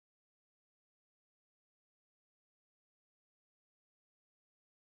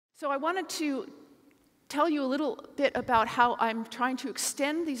So I wanted to tell you a little bit about how I'm trying to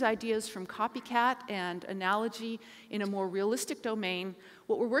extend these ideas from copycat and analogy in a more realistic domain.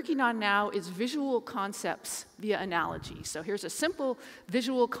 What we're working on now is visual concepts via analogy. So here's a simple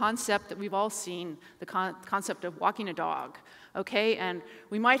visual concept that we've all seen, the concept of walking a dog, okay? And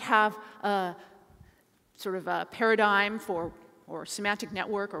we might have a sort of a paradigm for, or semantic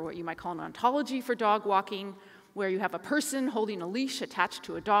network, or what you might call an ontology for dog walking, where you have a person holding a leash attached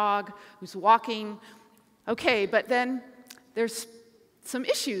to a dog who's walking. Okay, but then there's some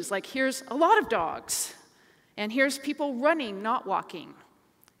issues, like here's a lot of dogs, and here's people running, not walking.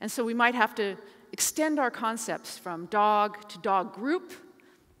 And so we might have to extend our concepts from dog to dog group,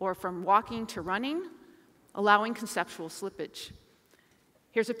 or from walking to running, allowing conceptual slippage.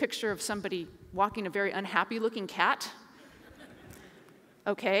 Here's a picture of somebody walking a very unhappy-looking cat.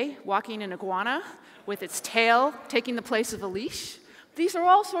 Okay, walking an iguana with its tail taking the place of a leash. These are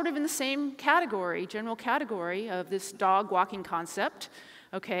all sort of in the same category, general category of this dog walking concept.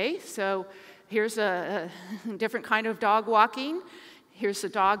 Okay, so here's a different kind of dog walking. Here's a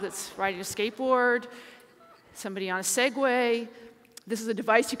dog that's riding a skateboard, somebody on a Segway. This is a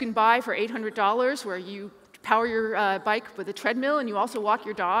device you can buy for $800 where you power your bike with a treadmill and you also walk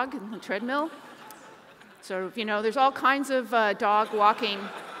your dog in the treadmill. So, you know, there's all kinds of dog walking.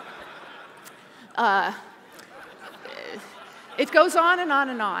 It goes on and on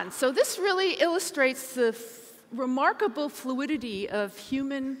and on. So this really illustrates the remarkable fluidity of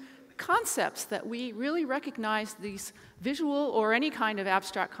human concepts, that we really recognize these visual or any kind of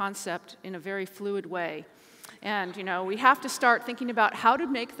abstract concept in a very fluid way. And, you know, we have to start thinking about how do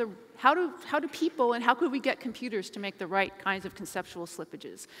people and how could we get computers to make the right kinds of conceptual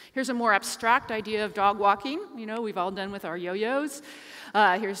slippages. Here's a more abstract idea of dog walking. You know, we've all done with our yo-yos.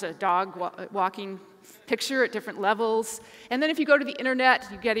 Here's a dog walking picture at different levels. And then if you go to the internet,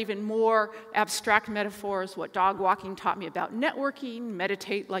 you get even more abstract metaphors. What dog walking taught me about networking,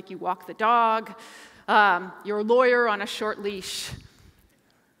 meditate like you walk the dog, you're a lawyer on a short leash,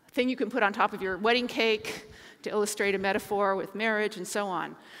 thing you can put on top of your wedding cake to illustrate a metaphor with marriage, and so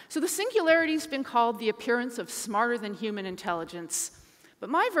on. So the singularity has been called the appearance of smarter than human intelligence. But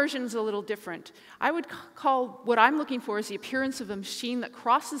my version is a little different. I would call what I'm looking for is the appearance of a machine that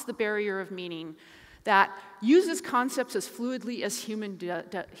crosses the barrier of meaning, that uses concepts as fluidly as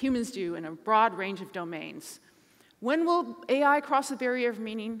humans do in a broad range of domains. When will AI cross the barrier of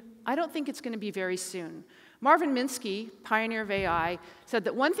meaning? I don't think it's going to be very soon. Marvin Minsky, pioneer of AI, said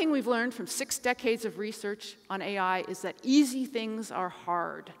that one thing we've learned from 6 decades of research on AI is that easy things are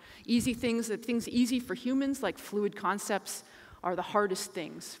hard. Easy things, that things easy for humans, like fluid concepts, are the hardest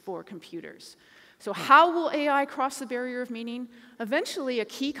things for computers. So how will AI cross the barrier of meaning? Eventually, a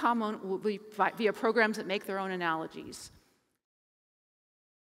key component will be via programs that make their own analogies.